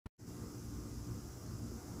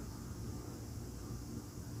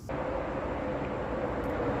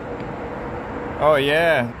Oh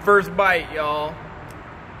yeah, first bite, y'all.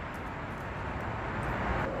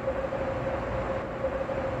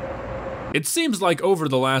 It seems like over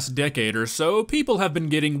the last decade or so, people have been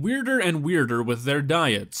getting weirder and weirder with their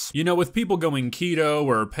diets. You know, with people going keto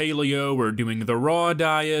or paleo or doing the raw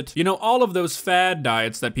diet. You know, all of those fad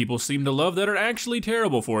diets that people seem to love that are actually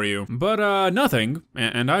terrible for you. But nothing,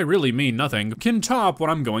 and I really mean nothing, can top what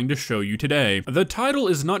I'm going to show you today. The title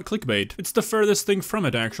is not clickbait. It's the furthest thing from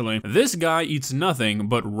it, actually. This guy eats nothing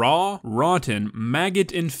but raw, rotten,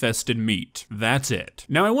 maggot-infested meat. That's it.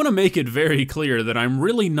 Now, I want to make it very clear that I'm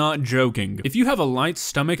really not joking. If you have a light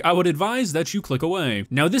stomach, I would advise that you click away.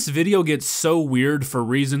 Now, this video gets so weird for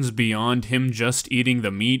reasons beyond him just eating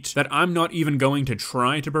the meat that I'm not even going to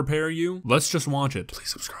try to prepare you. Let's just watch it. Please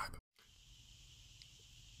subscribe.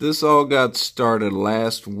 This all got started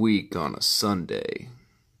last week on a Sunday.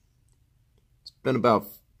 It's been about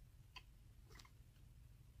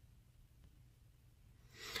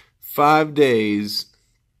 5 days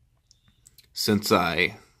since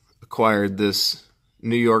I acquired this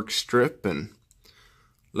New York strip and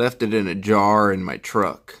left it in a jar in my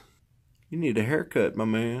truck. You need a haircut, my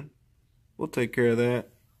man. We'll take care of that.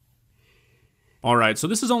 Alright, so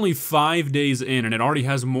this is only 5 days in and it already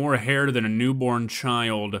has more hair than a newborn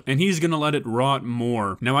child, and he's gonna let it rot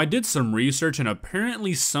more. Now, I did some research and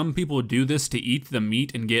apparently some people do this to eat the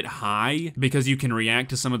meat and get high because you can react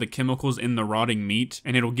to some of the chemicals in the rotting meat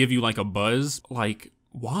and it'll give you like a buzz. Like,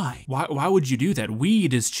 why? Why would you do that?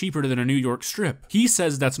 Weed is cheaper than a New York strip. He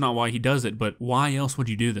says that's not why he does it, but why else would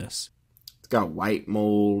you do this? It's got white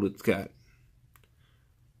mold, it's got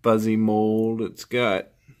fuzzy mold, it's got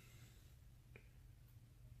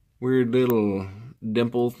weird little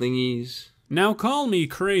dimple thingies. Now, call me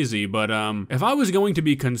crazy, but if I was going to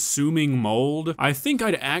be consuming mold, I think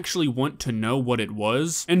I'd actually want to know what it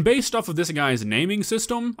was. And based off of this guy's naming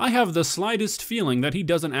system, I have the slightest feeling that he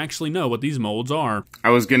doesn't actually know what these molds are. I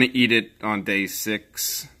was gonna eat it on day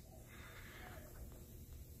 6,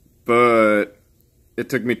 but it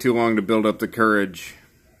took me too long to build up the courage.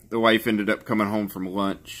 The wife ended up coming home from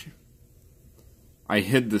lunch. I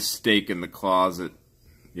hid the steak in the closet,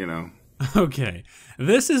 you know. Okay,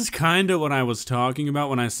 this is kinda what I was talking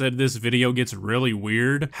about when I said this video gets really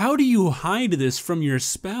weird. How do you hide this from your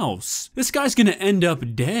spouse? This guy's gonna end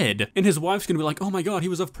up dead, and his wife's gonna be like, oh my god, he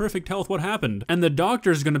was of perfect health, what happened? And the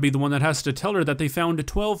doctor's gonna be the one that has to tell her that they found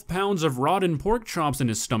 12 pounds of rotten pork chops in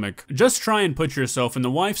his stomach. Just try and put yourself in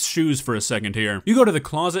the wife's shoes for a second here. You go to the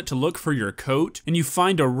closet to look for your coat, and you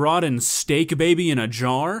find a rotten steak baby in a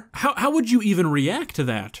jar? How would you even react to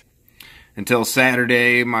that? Until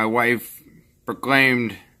Saturday, my wife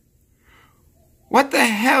proclaimed, "What the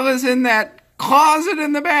hell is in that closet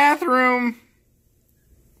in the bathroom?"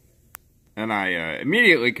 And I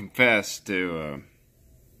immediately confessed to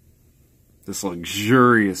this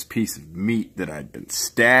luxurious piece of meat that I'd been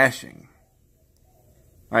stashing.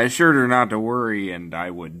 I assured her not to worry, and I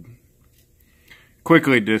would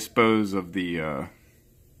quickly dispose of the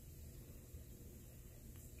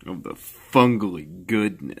fungally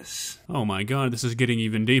goodness. Oh my god, this is getting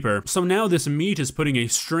even deeper. So now this meat is putting a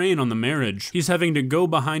strain on the marriage. He's having to go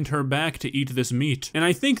behind her back to eat this meat. And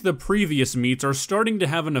I think the previous meats are starting to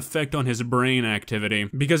have an effect on his brain activity,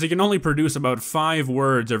 because he can only produce about 5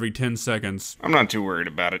 words every 10 seconds. I'm not too worried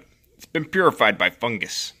about it. It's been purified by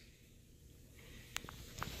fungus.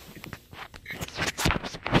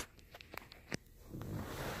 I'm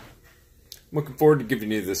looking forward to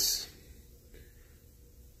giving you this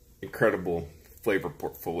incredible flavor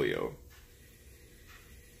portfolio.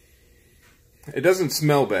 It doesn't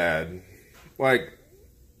smell bad. Like,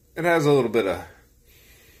 it has a little bit of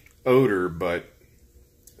odor, but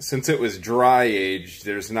since it was dry aged,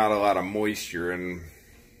 there's not a lot of moisture, and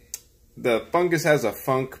the fungus has a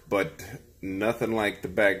funk, but nothing like the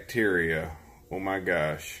bacteria. Oh my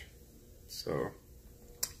gosh. So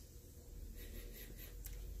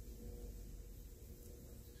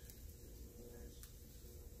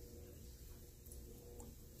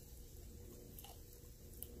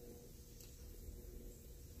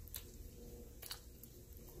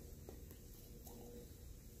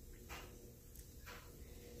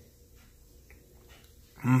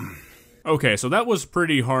Okay, so that was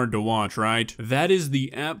pretty hard to watch, right? That is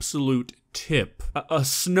the absolute tip. A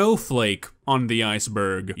snowflake on the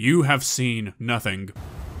iceberg. You have seen nothing.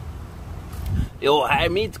 The old high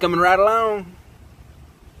meat's coming right along.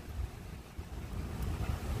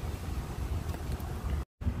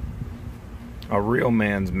 A real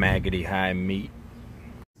man's maggoty high meat.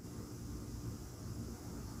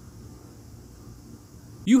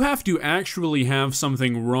 You have to actually have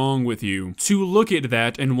something wrong with you to look at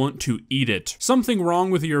that and want to eat it. Something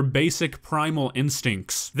wrong with your basic primal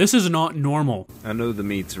instincts. This is not normal. I know the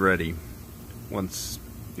meat's ready once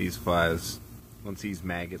these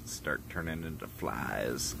maggots start turning into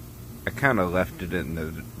flies. I kind of left it in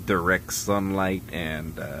the direct sunlight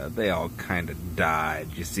and they all kind of died.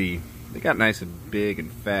 You see, they got nice and big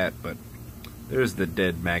and fat, but there's the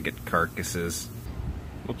dead maggot carcasses.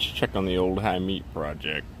 Let's check on the old high meat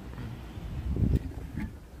project.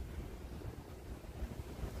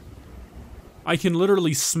 I can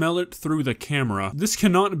literally smell it through the camera. This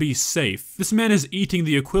cannot be safe. This man is eating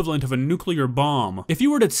the equivalent of a nuclear bomb. If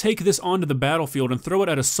you were to take this onto the battlefield and throw it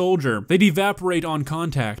at a soldier, they'd evaporate on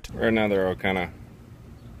contact. Right now they're all kind of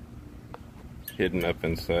hidden up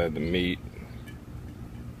inside the meat.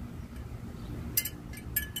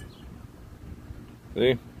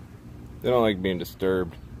 See? They don't like being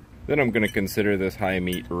disturbed. Then I'm gonna consider this high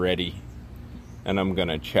meat ready, and I'm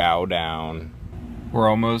gonna chow down. We're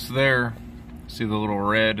almost there. See the little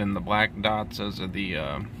red and the black dots? Those are the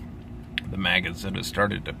maggots that have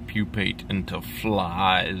started to pupate into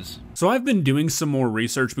flies. So I've been doing some more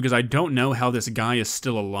research because I don't know how this guy is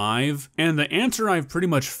still alive, and the answer I've pretty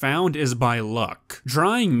much found is by luck.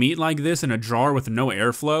 Drying meat like this in a jar with no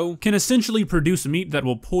airflow can essentially produce meat that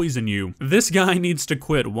will poison you. This guy needs to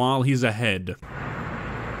quit while he's ahead.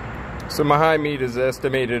 So my high meat is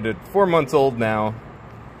estimated at 4 months old now.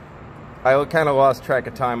 I kind of lost track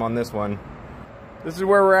of time on this one. This is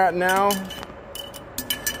where we're at now.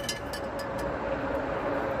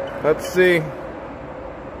 Let's see.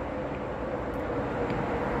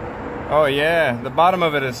 Oh yeah, the bottom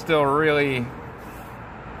of it is still really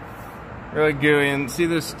gooey. And see,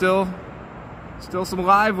 there's still some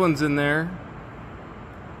live ones in there.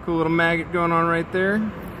 Cool little maggot going on right there.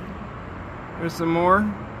 There's some more.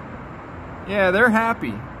 Yeah, they're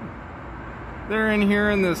happy. They're in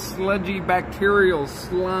here in this sludgy bacterial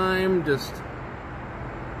slime, just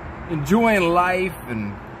enjoying life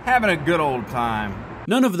and having a good old time.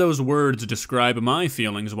 None of those words describe my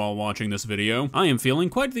feelings while watching this video. I am feeling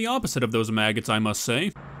quite the opposite of those maggots, I must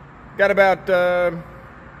say. Got about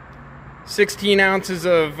 16 ounces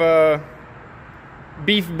of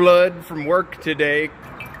beef blood from work today.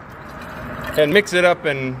 And mix it up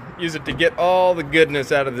and use it to get all the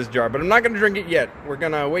goodness out of this jar. But I'm not going to drink it yet. We're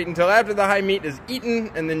going to wait until after the high meat is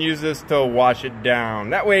eaten and then use this to wash it down.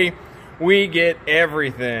 That way we get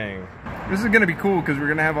everything. This is going to be cool because we're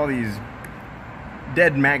going to have all these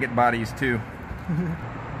dead maggot bodies too.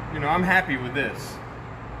 You know, I'm happy with this.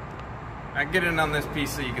 I get it on this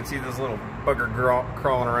piece so you can see this little bugger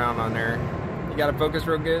crawling around on there. You got it focused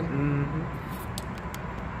real good? Mm-hmm.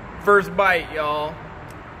 First bite, y'all.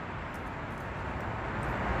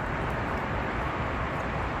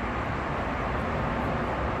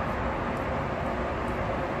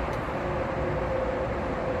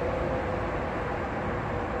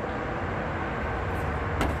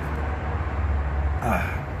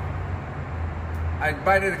 I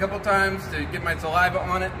bite it a couple times to get my saliva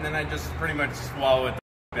on it, and then I just pretty much swallow it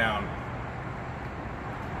down.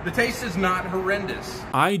 The taste is not horrendous.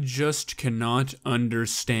 I just cannot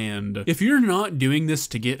understand. If you're not doing this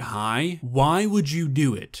to get high, why would you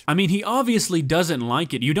do it? I mean, he obviously doesn't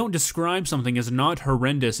like it. You don't describe something as not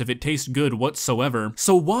horrendous if it tastes good whatsoever.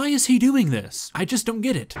 So why is he doing this? I just don't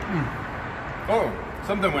get it. Oh,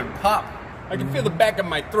 something went pop. I can feel the back of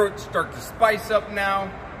my throat start to spice up now.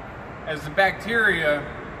 As the bacteria,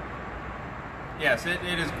 yes, it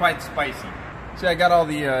is quite spicy. See, I got all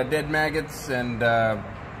the dead maggots and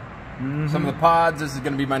some of the pods. This is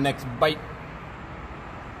going to be my next bite.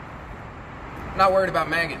 I'm not worried about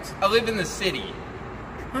maggots. I live in the city.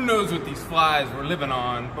 Who knows what these flies were living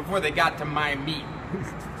on before they got to my meat?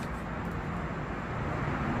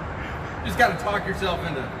 Just got to talk yourself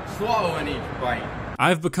into swallowing each bite.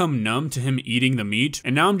 I've become numb to him eating the meat,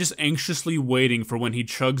 and now I'm just anxiously waiting for when he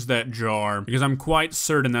chugs that jar, because I'm quite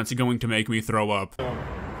certain that's going to make me throw up. I'm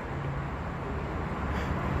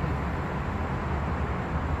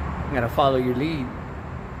gonna follow your lead.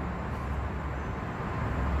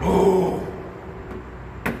 Oh!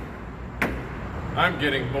 I'm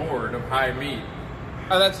getting bored of high meat.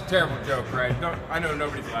 Oh, that's a terrible joke, right? No, I know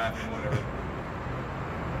nobody's laughing, whatever.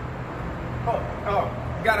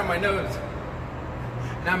 Oh, got on my nose.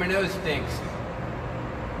 Now my nose stinks.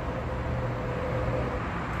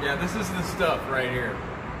 Yeah, this is the stuff right here.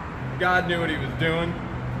 God knew what he was doing.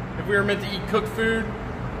 If we were meant to eat cooked food,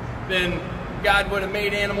 then God would have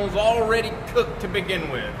made animals already cooked to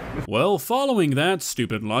begin with. Well, following that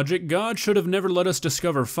stupid logic, God should have never let us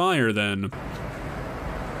discover fire then.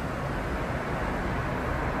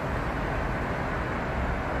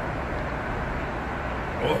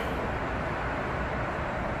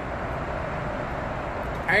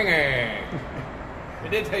 Hanging. It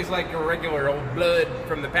did taste like a regular old blood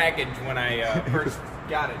from the package when I first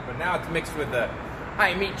got it, but now it's mixed with the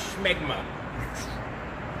high meat schmegma.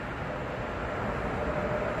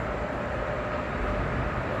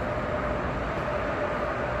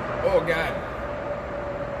 Oh god.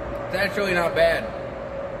 It's actually not bad.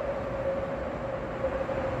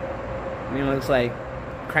 I mean, it looks like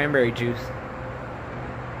cranberry juice.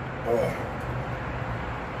 Oh.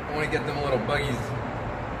 I want to get them little buggies.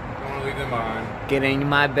 Don't want to leave them behind. Get in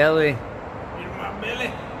my belly. Get in my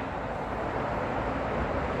belly.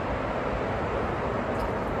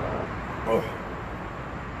 Oh.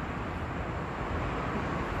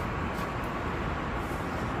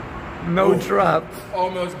 No drops.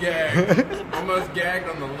 Almost gagged. Almost gagged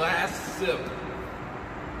on the last sip.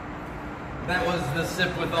 That was the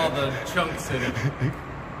sip with all the chunks in it.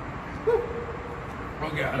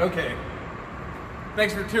 Oh god, okay.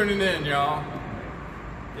 Thanks for tuning in, y'all.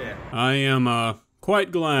 Yeah. I am,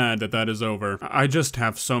 quite glad that that is over. I just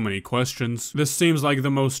have so many questions. This seems like the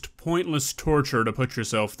most pointless torture to put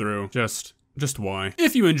yourself through. Just why?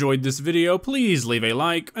 If you enjoyed this video, please leave a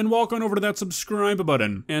like and walk on over to that subscribe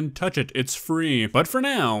button and touch it. It's free. But for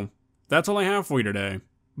now, that's all I have for you today.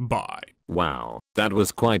 Bye. Wow, that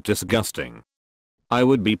was quite disgusting. I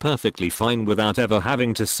would be perfectly fine without ever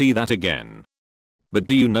having to see that again. But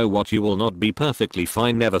do you know what you will not be perfectly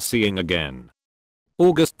fine never seeing again?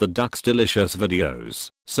 August the Duck's delicious videos,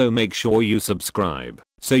 so make sure you subscribe,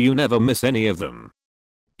 so you never miss any of them.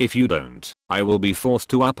 If you don't, I will be forced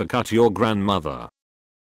to uppercut your grandmother.